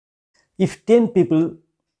If 10 people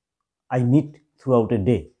I meet throughout a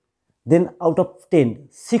day, then out of 10,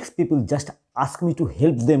 6 people just ask me to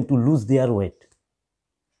help them to lose their weight.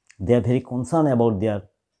 They are very concerned about their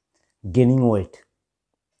gaining weight,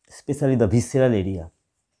 especially the visceral area.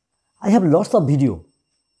 I have lots of video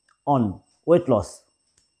on weight loss.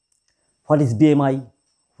 What is BMI?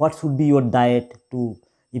 What should be your diet to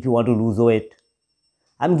if you want to lose weight?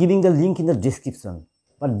 I am giving the link in the description.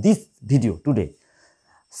 But this video today,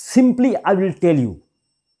 simply I will tell you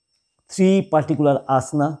 3 particular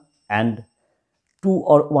asana and 2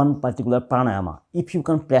 or 1 particular pranayama. If you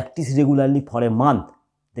can practice regularly for a month,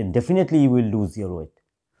 then definitely you will lose your weight.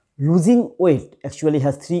 Losing weight actually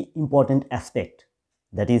has 3 important aspects.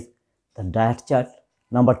 That is the diet chart.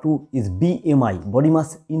 Number 2 is BMI, body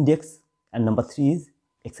mass index, and number 3 is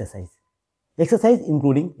exercise. Exercise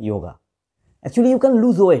including yoga. Actually, you can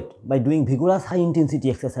lose weight by doing vigorous high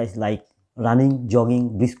intensity exercise like running,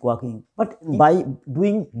 jogging, brisk walking. But by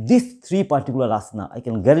doing these 3 particular asana, I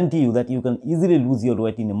can guarantee you that you can easily lose your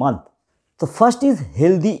weight in a month. So first is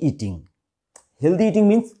healthy eating. Healthy eating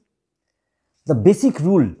means the basic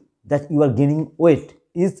rule that you are gaining weight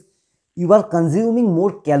is you are consuming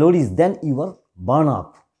more calories than you are burn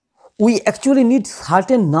up. We actually need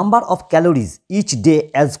certain number of calories each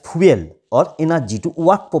day as fuel or energy to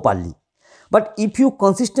work properly. But if you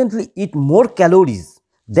consistently eat more calories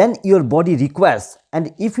than your body requires,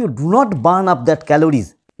 and if you do not burn up that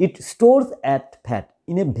calories, it stores at fat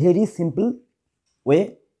in a very simple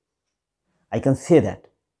way. I can say that,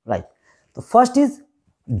 right? The first is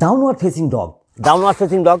downward facing dog. Downward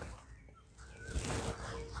facing dog.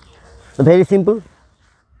 So very simple.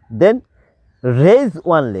 Then raise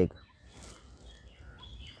one leg.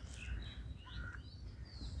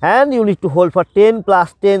 And you need to hold for 10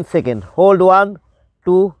 plus 10 seconds. Hold 1,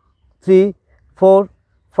 2, 3, 4,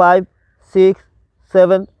 5, 6,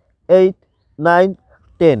 7, 8, 9,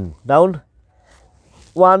 10. Down.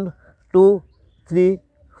 1, 2, 3,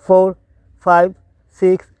 4, 5,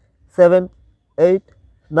 6, 7, 8,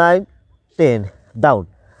 9, 10. Down.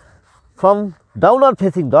 From downward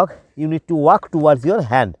facing dog, you need to walk towards your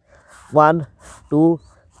hand. 1, 2,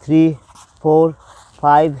 3, 4,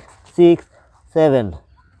 5, 6, 7.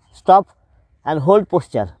 Stop and hold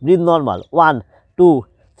posture. Breathe normal. 1, 2,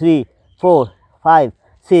 3, 4, 5,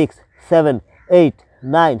 6, 7, 8,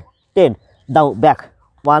 9, 10. Down, back.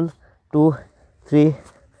 1, 2, 3,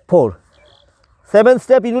 4. 7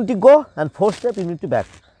 step you need to go and 4 step you need to back.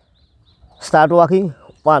 Start walking.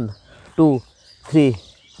 1, 2, 3,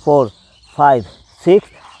 4, 5, 6,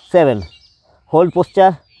 7. Hold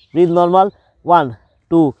posture. Breathe normal. 1,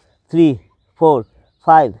 2, 3, 4,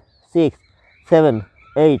 5, 6, 7,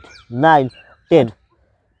 8, 9, 10.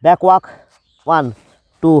 Back walk. 1,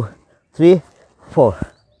 2, 3, 4.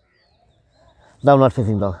 Downward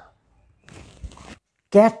facing dog.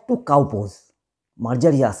 Cat to cow pose.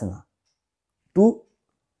 Asana. To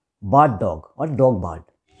bird dog or dog bird.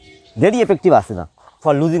 Very effective asana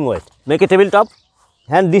for losing weight. Make a tabletop.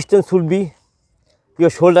 Hand distance should be your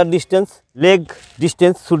shoulder distance. Leg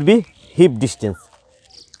distance should be hip distance.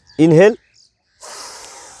 Inhale.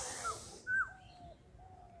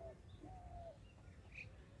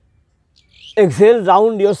 Exhale,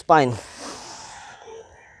 round your spine.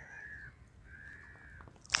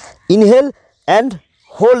 Inhale and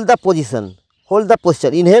hold the position. Hold the posture.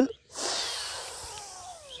 Inhale.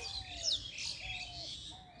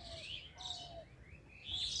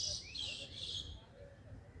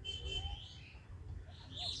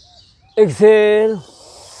 Exhale.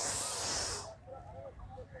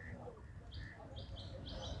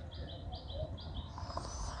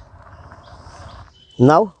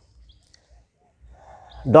 Now,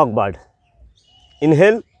 dog bird.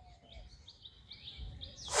 Inhale.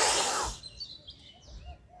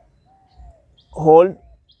 Hold.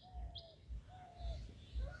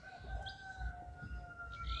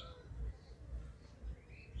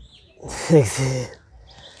 Exhale.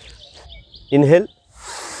 Inhale.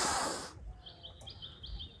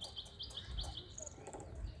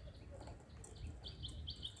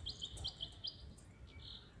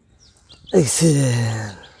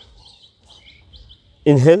 Exhale.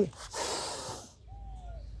 Inhale.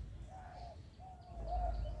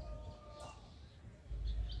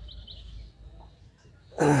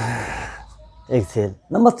 Exhale.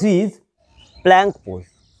 Number 3 is plank pose.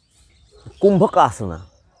 Kumbhakasana.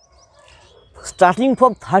 Starting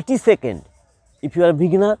from 30 seconds. If you are a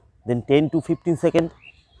beginner, then 10 to 15 seconds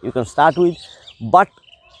you can start with. But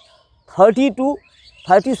 30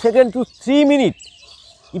 seconds to 3 minutes,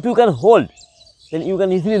 if you can hold, then you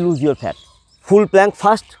can easily lose your fat. Full plank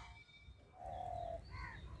first.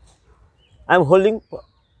 I am holding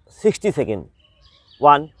 60 seconds.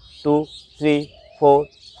 1, 2, 3, 4,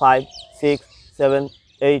 5, 6, 7,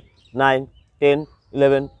 8, 9, 10,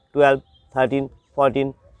 11, 12, 13,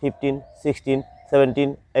 14, 15, 16,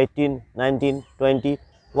 17, 18, 19, 20,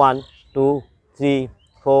 1, 2, 3,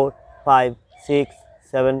 4, 5, 6,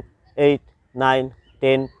 7, 8, 9,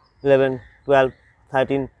 10, 11, 12,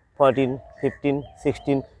 13, 14, 15,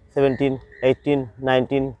 16, 17, 18,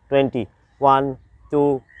 19, 20, 1,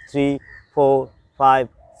 2, 3, 4, 5,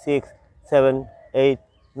 6, 7, 8,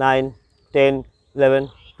 9, 10, 11,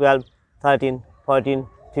 12, 13, 14,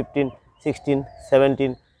 15, 16,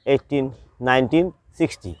 17, 18, 19,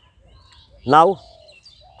 60. Now,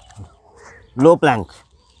 low plank.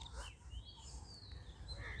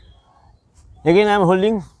 Again I am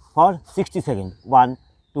holding for 60 seconds. 1,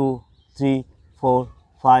 2, 3, 4,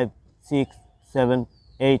 5, 6, 7,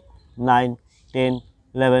 8, 9, 10,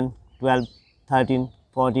 11, 12, 13,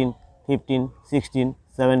 14, 15, 16,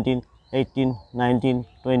 17, 18, 19,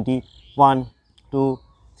 20, 1, 2,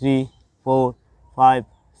 3, 4, 5,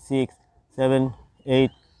 6, 7,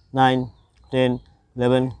 8, 9, 10,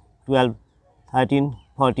 11, 12, 13,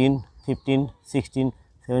 14, 15, 16,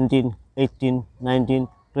 17, 18, 19,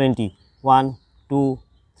 20, 1, 2,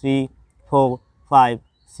 3, 4, 5,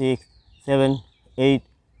 6, 7, 8,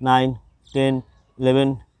 9, 10,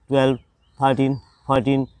 11, 12, 13,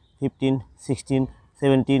 14, 15, 16,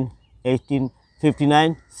 17, 18,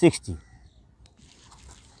 59, 60.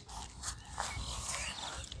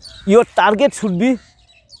 Your target should be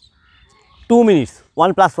 2 minutes,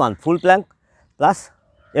 1 plus 1, full plank plus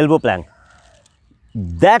elbow plank.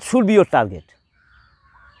 That should be your target.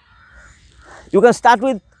 You can start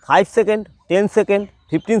with 5 seconds, 10 seconds,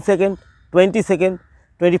 15 seconds, 20 seconds,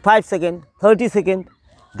 25 seconds, 30 seconds.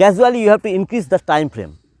 Gradually you have to increase the time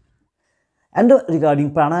frame. And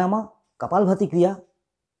regarding pranayama, Kapalbhati Kriya,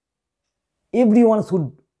 everyone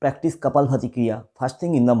should practice Kapalbhati Kriya first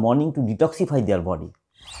thing in the morning to detoxify their body.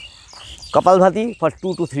 Kapalbhati for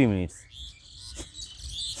 2 to 3 minutes.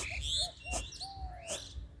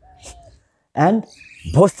 And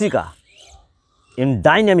Bhastrika in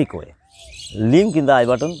dynamic way. Link in the I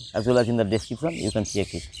button as well as in the description, you can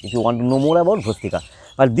check it if you want to know more about Bhastrika.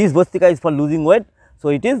 But this Bhastrika is for losing weight, so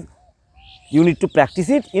it is, you need to practice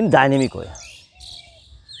it in dynamic way.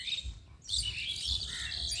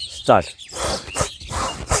 Start.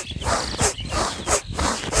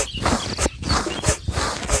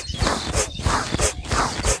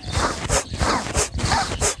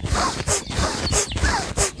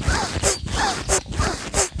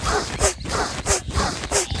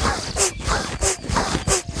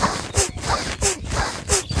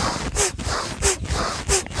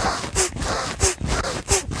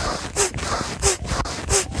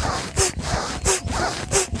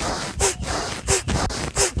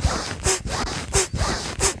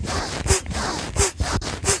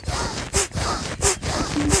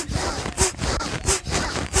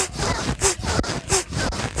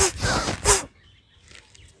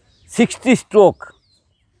 Stroke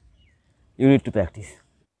you need to practice.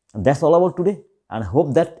 And that's all about today, and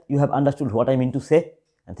hope that you have understood what I mean to say.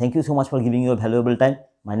 And thank you so much for giving your valuable time.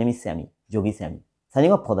 My name is Sammy, Yogishyami,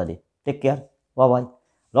 signing off for the day. Take care. Bye bye.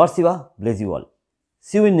 Lord Shiva bless you all.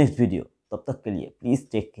 See you in next video. Tab tak ke liye please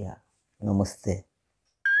take care. Namaste.